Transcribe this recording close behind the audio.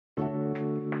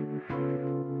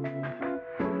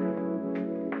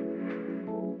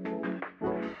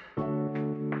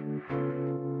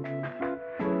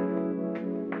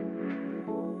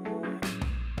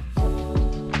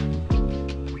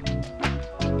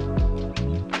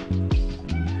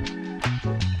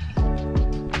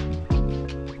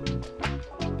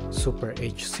Super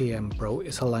HCM Pro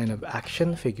is a line of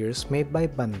action figures made by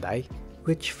Bandai,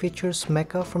 which features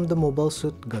mecha from the Mobile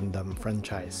Suit Gundam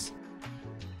franchise.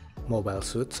 Mobile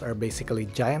suits are basically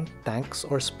giant tanks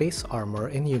or space armor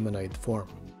in humanoid form.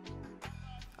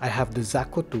 I have the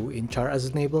Zaku II in Char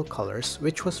Aznable colors,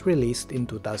 which was released in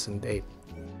 2008.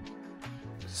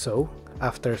 So,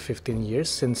 after 15 years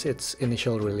since its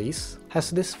initial release, has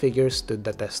this figure stood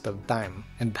the test of time,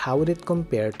 and how would it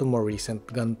compare to more recent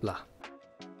Gunpla?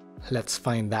 Let's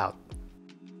find out.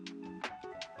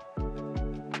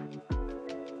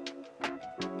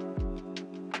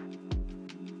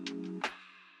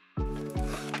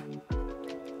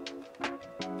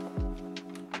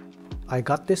 I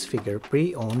got this figure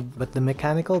pre-owned, but the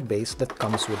mechanical base that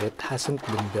comes with it hasn't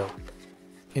been built.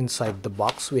 Inside the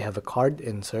box we have a card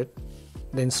insert,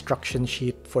 the instruction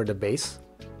sheet for the base,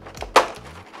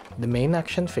 the main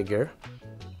action figure,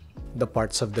 the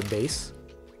parts of the base,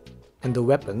 and the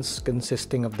weapons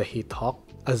consisting of the Heat Hawk,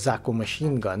 a Zaku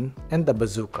machine gun, and the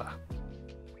bazooka.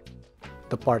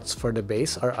 The parts for the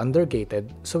base are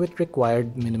undergated, so it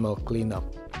required minimal cleanup.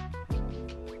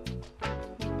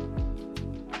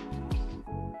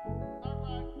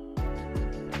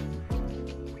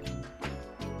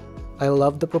 I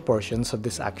love the proportions of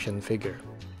this action figure.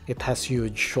 It has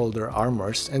huge shoulder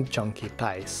armors and chunky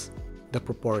thighs. The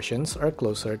proportions are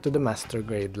closer to the master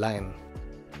grade line.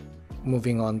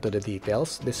 Moving on to the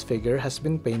details, this figure has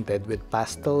been painted with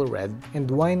pastel red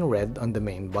and wine red on the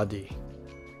main body.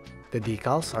 The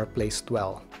decals are placed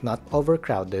well, not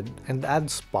overcrowded, and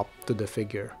adds pop to the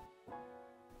figure.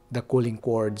 The cooling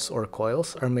cords or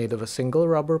coils are made of a single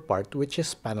rubber part which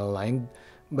is panel lined,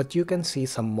 but you can see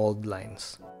some mold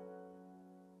lines.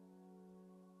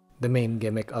 The main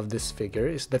gimmick of this figure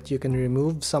is that you can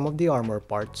remove some of the armor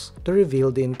parts to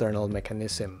reveal the internal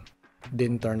mechanism. The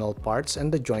internal parts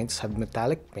and the joints have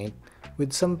metallic paint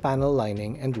with some panel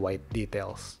lining and white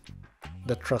details.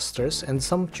 The thrusters and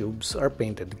some tubes are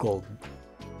painted gold.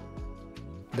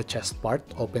 The chest part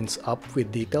opens up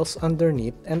with details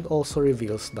underneath and also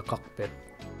reveals the cockpit.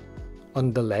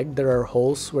 On the leg there are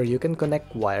holes where you can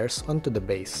connect wires onto the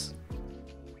base.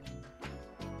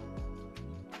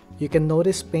 You can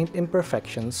notice paint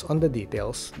imperfections on the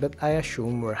details that I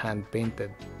assume were hand painted,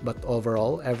 but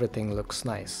overall everything looks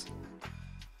nice.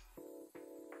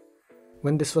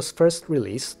 When this was first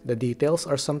released, the details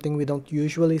are something we don't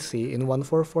usually see in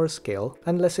 1/4 scale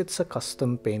unless it's a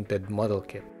custom painted model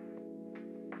kit.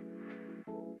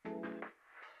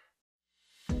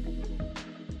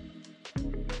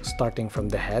 Starting from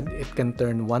the head, it can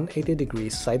turn 180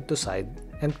 degrees side to side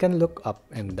and can look up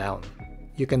and down.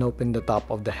 You can open the top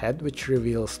of the head, which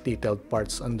reveals detailed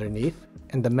parts underneath,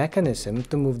 and the mechanism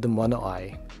to move the mono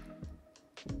eye.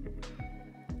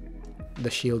 The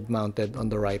shield mounted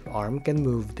on the right arm can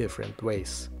move different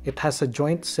ways. It has a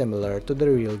joint similar to the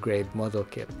real grade model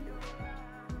kit.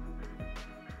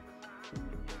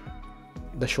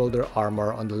 The shoulder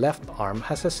armor on the left arm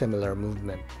has a similar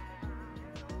movement.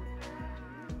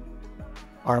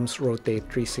 Arms rotate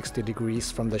 360 degrees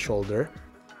from the shoulder,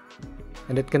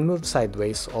 and it can move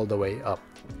sideways all the way up.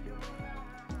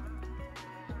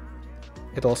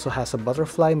 It also has a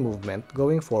butterfly movement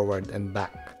going forward and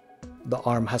back. The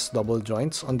arm has double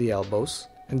joints on the elbows,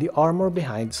 and the armor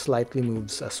behind slightly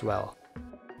moves as well.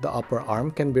 The upper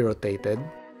arm can be rotated,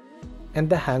 and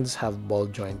the hands have ball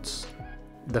joints.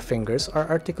 The fingers are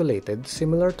articulated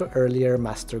similar to earlier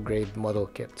master grade model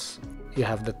kits. You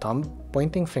have the thumb,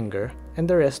 pointing finger, and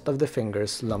the rest of the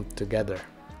fingers lumped together.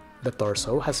 The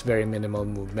torso has very minimal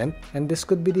movement, and this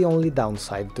could be the only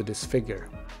downside to this figure.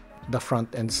 The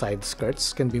front and side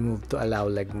skirts can be moved to allow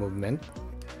leg movement.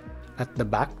 At the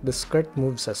back, the skirt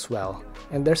moves as well,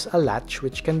 and there's a latch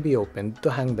which can be opened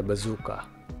to hang the bazooka.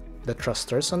 The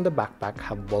thrusters on the backpack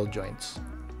have ball joints.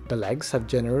 The legs have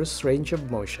generous range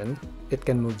of motion. It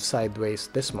can move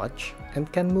sideways this much,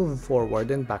 and can move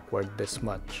forward and backward this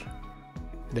much.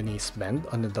 The knees bend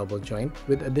on a double joint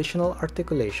with additional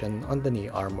articulation on the knee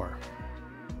armor.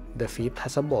 The feet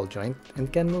has a ball joint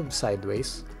and can move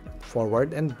sideways,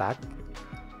 forward and back,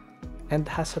 and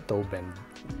has a toe bend.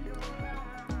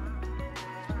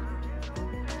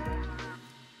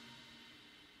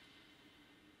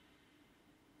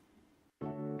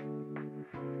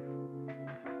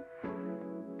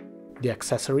 The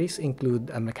accessories include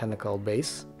a mechanical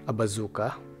base, a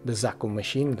bazooka, the Zaku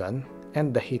machine gun,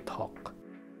 and the Heat Hawk.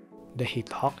 The Heat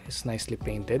Hawk is nicely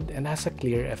painted and has a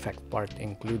clear effect part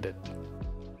included.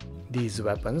 These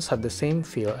weapons have the same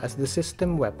feel as the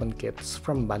system weapon kits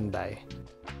from Bandai.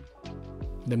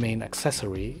 The main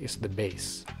accessory is the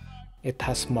base. It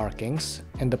has markings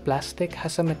and the plastic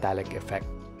has a metallic effect.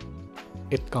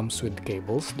 It comes with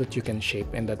cables that you can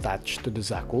shape and attach to the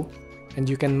Zaku, and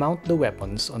you can mount the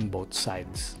weapons on both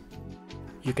sides.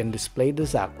 You can display the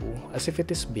Zaku as if it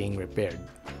is being repaired.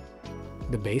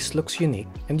 The base looks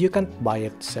unique and you can't buy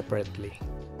it separately.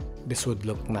 This would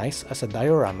look nice as a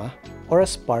diorama or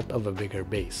as part of a bigger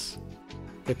base.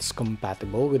 It's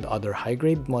compatible with other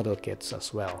high-grade model kits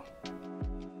as well.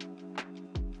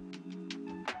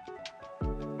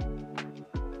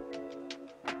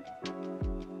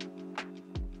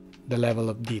 The level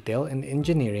of detail and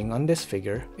engineering on this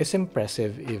figure is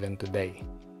impressive even today.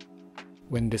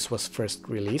 When this was first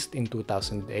released in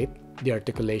 2008, the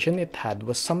articulation it had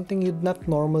was something you'd not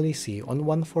normally see on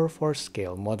 1/4/4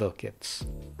 scale model kits.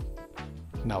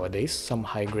 Nowadays, some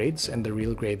high grades and the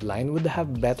real grade line would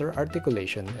have better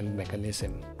articulation and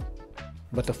mechanism.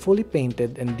 But a fully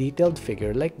painted and detailed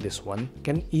figure like this one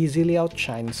can easily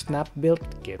outshine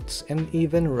snap-built kits and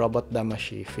even robot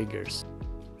damashi figures.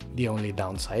 The only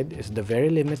downside is the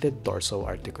very limited torso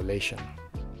articulation.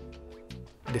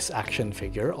 This action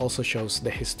figure also shows the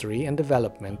history and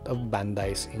development of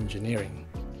Bandai's engineering.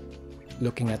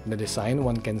 Looking at the design,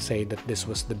 one can say that this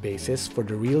was the basis for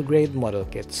the real grade model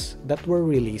kits that were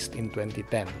released in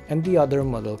 2010 and the other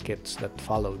model kits that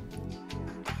followed.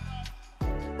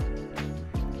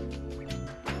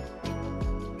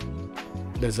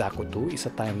 The Zaku II is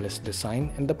a timeless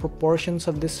design, and the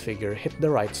proportions of this figure hit the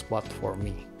right spot for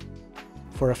me.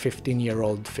 For a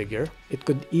 15-year-old figure, it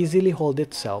could easily hold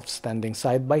itself standing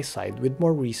side by side with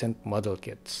more recent model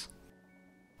kits.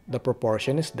 The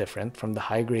proportion is different from the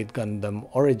high-grade Gundam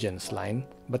Origins line,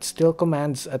 but still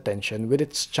commands attention with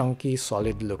its chunky,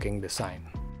 solid-looking design.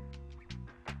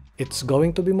 It's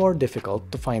going to be more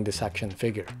difficult to find this action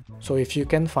figure, so if you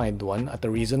can find one at a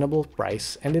reasonable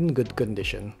price and in good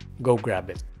condition, go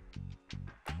grab it.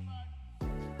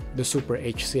 The Super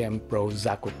HCM Pro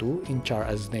Zaku II in Char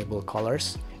Aznable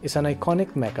colors is an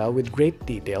iconic mecha with great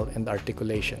detail and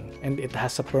articulation, and it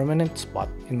has a permanent spot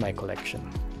in my collection.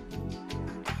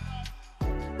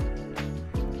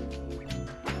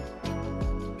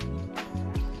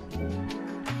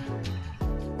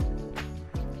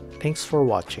 Thanks for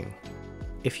watching.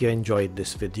 If you enjoyed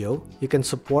this video, you can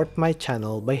support my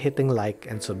channel by hitting like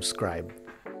and subscribe.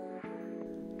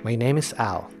 My name is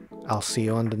Al. I'll see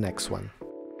you on the next one.